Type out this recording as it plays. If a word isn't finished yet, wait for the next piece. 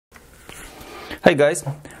Hey guys,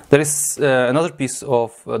 there is another piece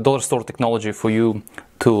of dollar store technology for you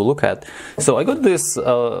to look at. So I got this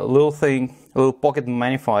little pocket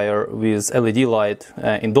magnifier with LED light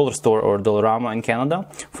in dollar store or Dollarama in Canada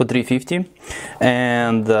for $3.50.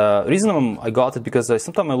 And the reason I got it because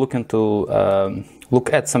sometimes I look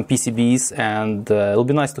at some PCBs, and it'll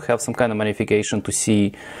be nice to have some kind of magnification to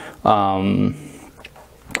see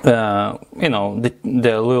you know,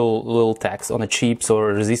 the little tags on the chips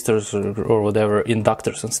or resistors or whatever,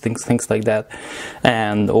 inductors and things like that,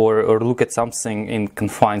 and or look at something in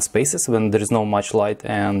confined spaces when there is no much light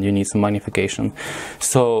and you need some magnification.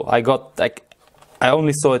 So I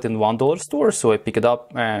only saw it in $1 store, so I picked it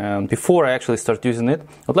up, and before I actually start using it,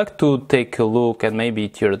 I'd like to take a look and maybe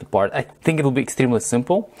tear it apart. I think it will be extremely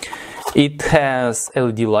simple. It has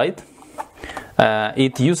LED light.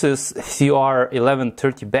 It uses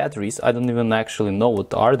CR1130 batteries. I don't even actually know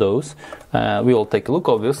what are those. We will take a look,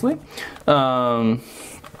 obviously. And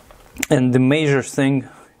the major thing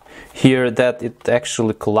here that it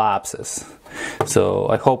actually collapses. So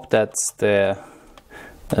I hope that's gonna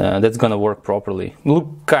work properly.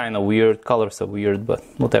 Look kind of weird, colors are weird, but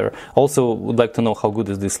whatever. Also, would like to know how good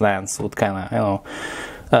is this lens. What kind of, you know.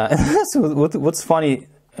 What's funny.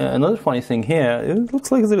 Another funny thing here, it looks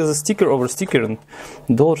like there is a sticker over sticker and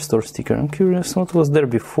dollar store sticker. I'm curious what was there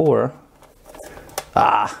before.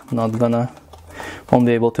 Won't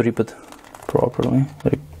be able to rip it properly.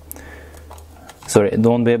 Sorry, I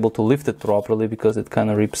won't be able to lift it properly because it kind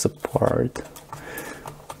of rips apart.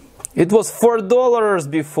 It was $4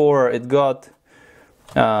 before it got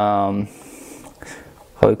how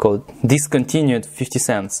you call it, discontinued 50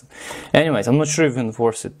 cents. Anyways, I'm not sure if it's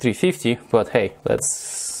worth it $3.50, but hey,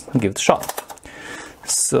 let's give it a shot.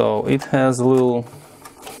 So it has a little,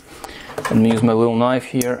 let me use my little knife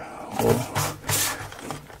here,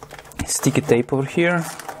 sticky tape over here.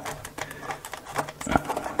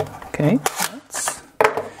 Okay,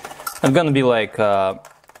 I'm gonna be like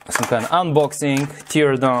some kind of unboxing,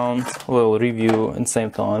 tear down, a little review at the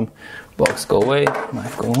same time. Box go away,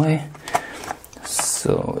 knife go away.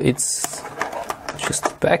 So it's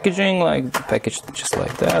just packaging, like packaged just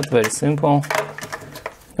like that, very simple.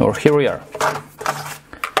 Or here we are.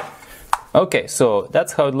 Okay, so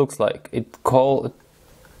that's how it looks like. It's called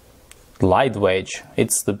Lightwedge.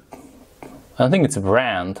 I think it's a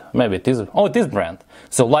brand. Maybe it is. Oh, it is brand.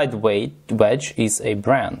 So Lightwedge is a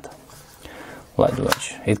brand.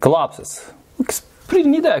 Lightwedge. It collapses. Looks pretty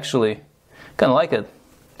neat actually. Kind of like it.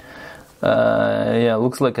 Yeah,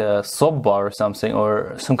 looks like a soap bar or something,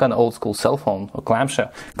 or some kind of old school cell phone or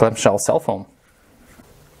clamshell cell phone.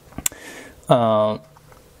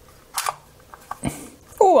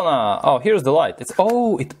 Oh, here's the light. It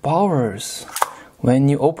powers when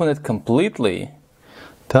you open it completely.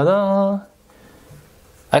 Ta-da!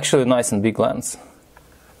 Actually, nice and big lens.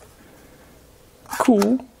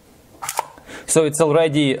 Cool. So it's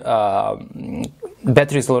already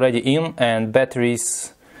batteries already in, and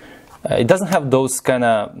batteries. It doesn't have those kind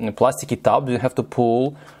of plasticky tabs you have to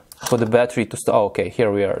pull for the battery to start. Oh, okay, here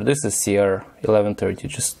we are. This is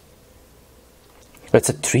CR1130. It's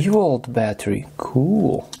a 3-volt battery.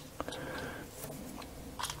 Cool.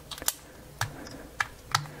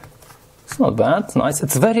 It's not bad. It's nice.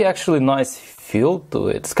 It's very actually nice feel to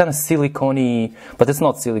it. It's kind of silicone-y, but it's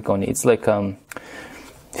not silicone-y. It's like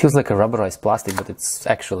feels like a rubberized plastic, but it's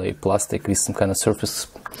actually plastic with some kind of surface.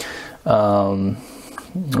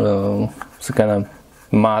 It's a kind of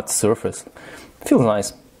matte surface. Feels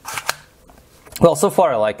nice. Well, so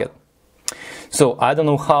far I like it. So I don't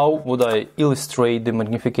know how would I illustrate the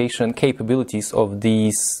magnification capabilities of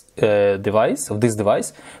this device,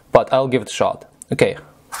 but I'll give it a shot. Okay,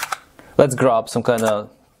 let's grab some kind of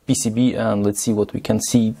PCB and let's see what we can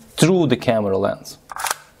see through the camera lens.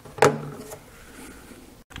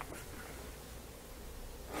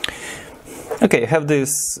 Okay, I have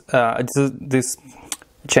this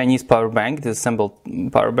Chinese power bank, this assembled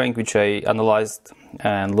power bank, which I analyzed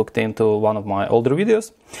and looked into one of my older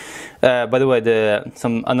videos. By the way,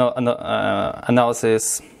 some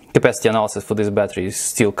capacity analysis for this battery is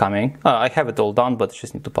still coming. I have it all done, but I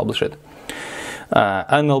just need to publish it.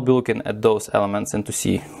 And I'll be looking at those elements and to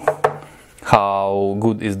see how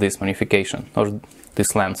good is this magnification or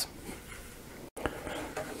this lens.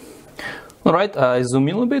 Alright, I zoom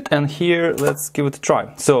in a bit, and here let's give it a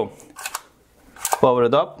try. So power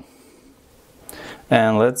it up,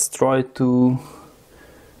 and let's try to.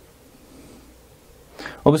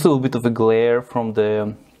 Obviously, a little bit of a glare from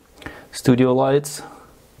the studio lights.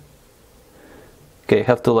 Okay,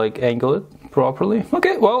 have to like angle it properly.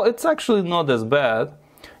 Okay, well, it's actually not as bad.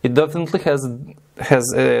 It definitely has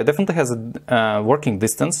a working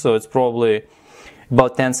distance, so it's probably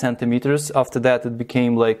about 10 centimeters. After that it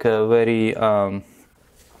became like a very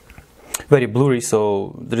blurry,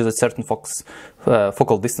 so there is a certain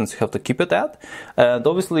focal distance you have to keep it at, and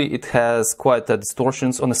obviously it has quite a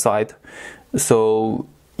distortions on the side, so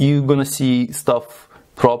you're gonna see stuff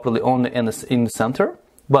properly only in the center,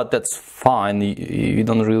 but that's fine. You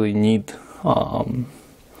don't really need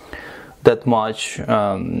that much,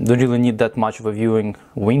 don't really need that much of a viewing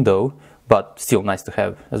window, but still nice to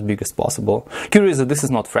have as big as possible. Curious that this is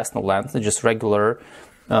not Fresnel lens, it's just regular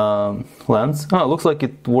lens. Oh, it looks like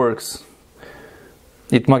it works.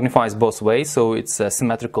 It magnifies both ways, so it's a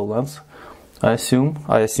symmetrical lens. I assume.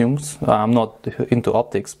 I'm not into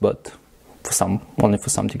optics, but only for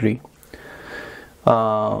some degree.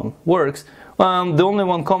 Works. The only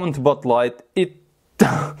one comment about light,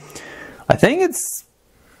 I think it's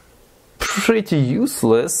pretty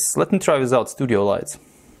useless. Let me try without studio lights.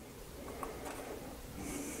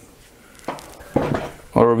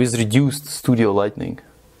 Or with reduced studio lighting.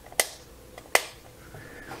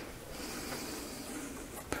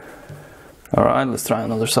 Alright, let's try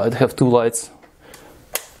another side. I have two lights.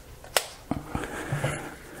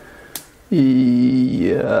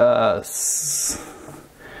 Yes.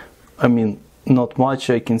 I mean, not much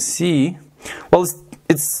I can see. Well,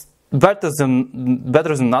 it's better than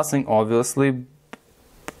nothing, obviously.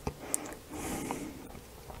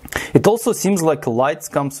 It also seems like light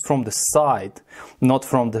comes from the side, not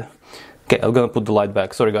from the... Okay, I'm gonna put the light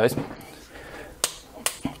back. Sorry, guys.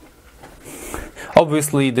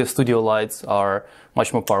 Obviously, the studio lights are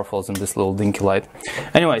much more powerful than this little dinky light.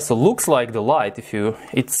 Anyway, so looks like the light,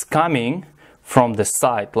 it's coming from the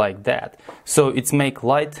side like that. So it's make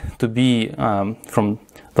light to be from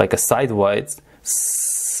like a side light,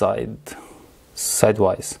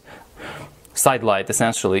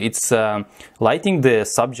 essentially. It's lighting the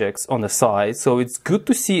subjects on the side, so it's good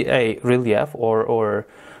to see a relief or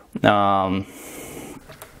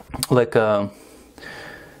like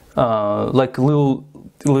little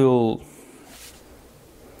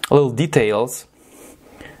details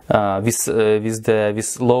with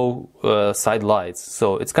low side lights.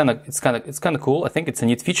 So it's kind of cool. I think it's a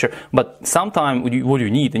neat feature. But sometimes what you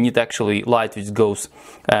need actually light which goes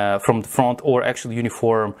from the front, or actually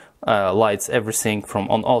uniform lights everything from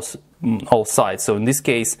on all sides. So in this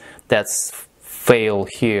case, that's fail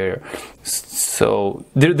here. So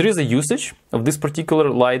there is a usage of this particular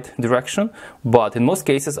light direction, but in most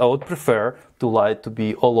cases I would prefer the light to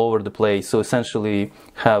be all over the place. So essentially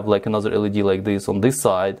have like another LED like this on this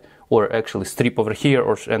side, or actually strip over here,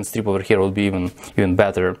 and strip over here would be even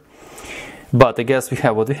better. But I guess we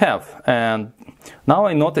have what we have. And now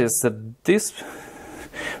I notice that this,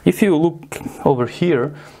 if you look over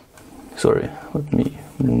here, sorry, let me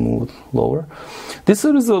move lower. This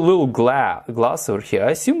is a little glass over here.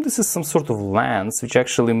 I assume this is some sort of lens which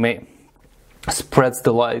actually spreads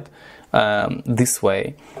the light this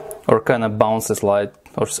way, or kind of bounces light,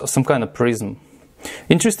 or some kind of prism.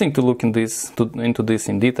 Interesting to look into this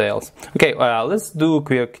in details. Okay, let's do a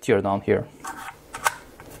quick teardown here.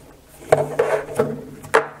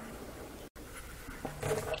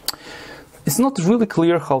 It's not really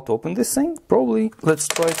clear how to open this thing. Probably let's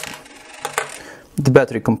try the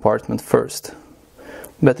battery compartment first.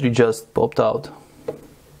 Battery just popped out.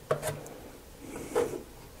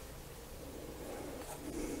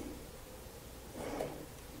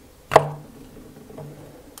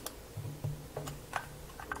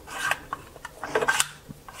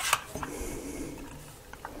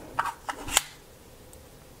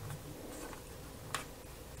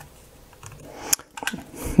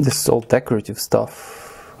 This is all decorative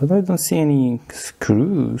stuff, but I don't see any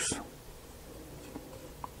screws.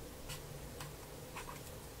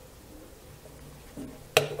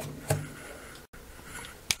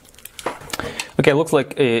 Okay, looks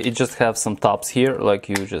like it just have some tabs here, like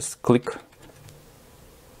you just click,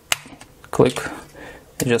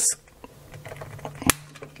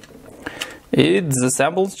 it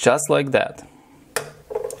disassembles just like that.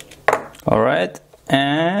 All right,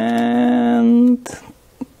 and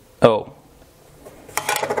oh,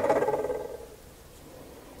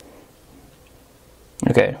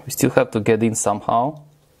 okay, we still have to get in somehow.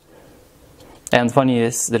 And funny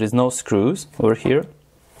is there is no screws over here.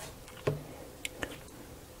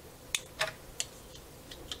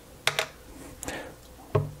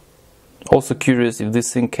 Also curious if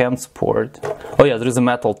this thing can support. Oh yeah, there is a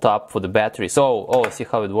metal top for the battery. So, oh, I see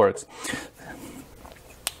how it works.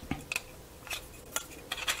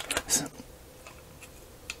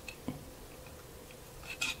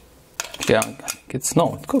 Yeah,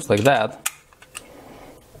 it goes like that.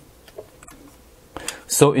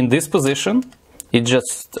 So in this position, it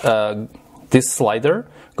just this slider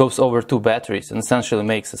goes over two batteries and essentially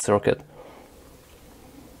makes a circuit.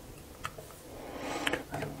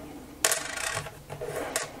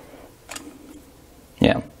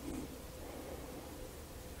 Yeah.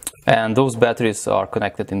 And those batteries are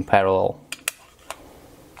connected in parallel.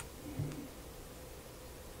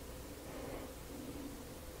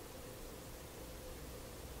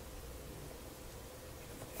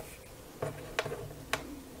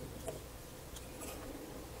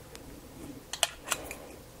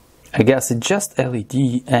 I guess it's just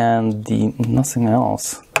LED and nothing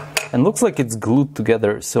else. And looks like it's glued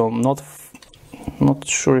together, so I'm not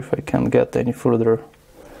sure if I can get any further.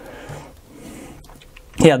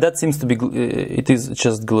 Yeah, that seems to be, it is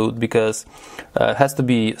just glued, because it has to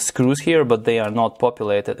be screws here, but they are not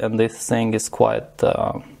populated, and this thing is quite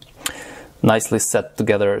nicely set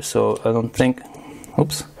together, so I don't think,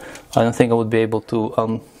 oops, I don't think I would be able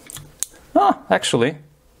to, actually,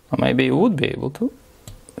 maybe you would be able to.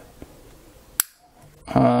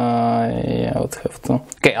 Yeah, I would have to.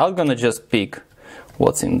 Okay, I'm gonna just pick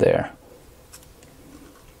what's in there.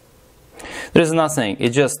 There's nothing,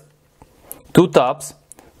 it's just two tops.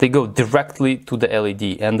 They go directly to the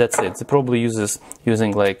LED, and that's it. It probably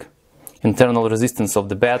using like internal resistance of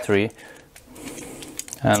the battery.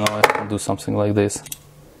 I don't know if I can do something like this.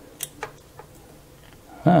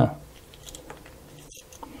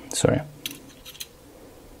 Sorry.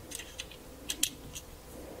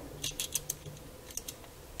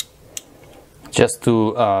 Just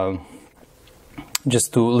to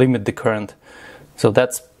limit the current. So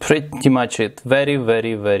that's pretty much it. Very,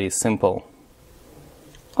 very, very simple.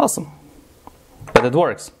 Awesome. But it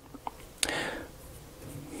works.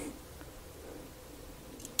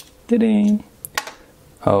 Ta-ding.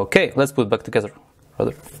 Okay, let's put it back together.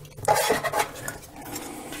 Rather.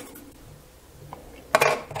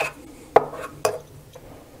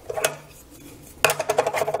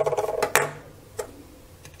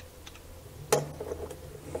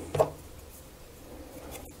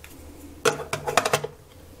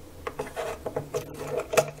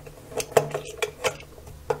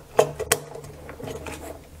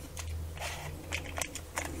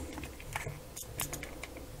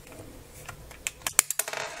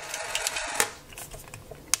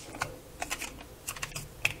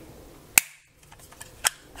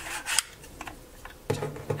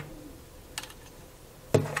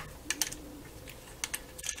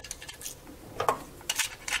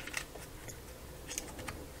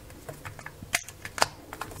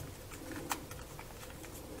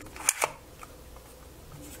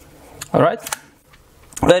 Alright,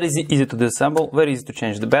 very easy to disassemble, very easy to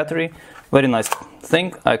change the battery, very nice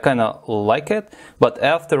thing, I kinda like it, but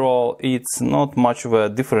after all it's not much of a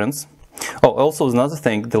difference. Oh, also another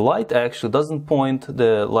thing, the light actually doesn't point in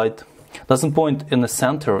the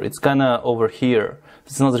center, it's kinda over here.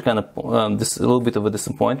 It's another kind of, this a little bit of a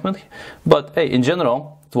disappointment, but hey, in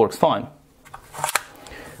general, it works fine.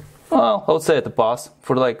 Well, I would say at a pass.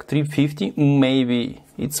 For like $350, maybe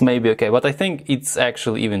it's okay, but I think it's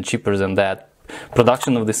actually even cheaper than that.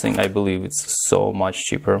 Production of this thing, I believe it's so much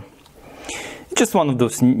cheaper. It's just one of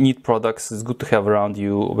those neat products. It's good to have around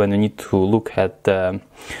you when you need to look at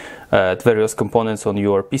various components on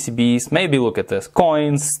your PCBs. Maybe look at the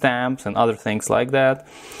coins, stamps, and other things like that.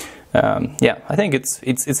 Yeah, I think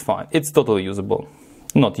it's fine. It's totally usable,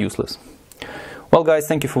 not useless. Well, guys,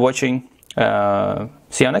 thank you for watching.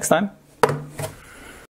 See you next time.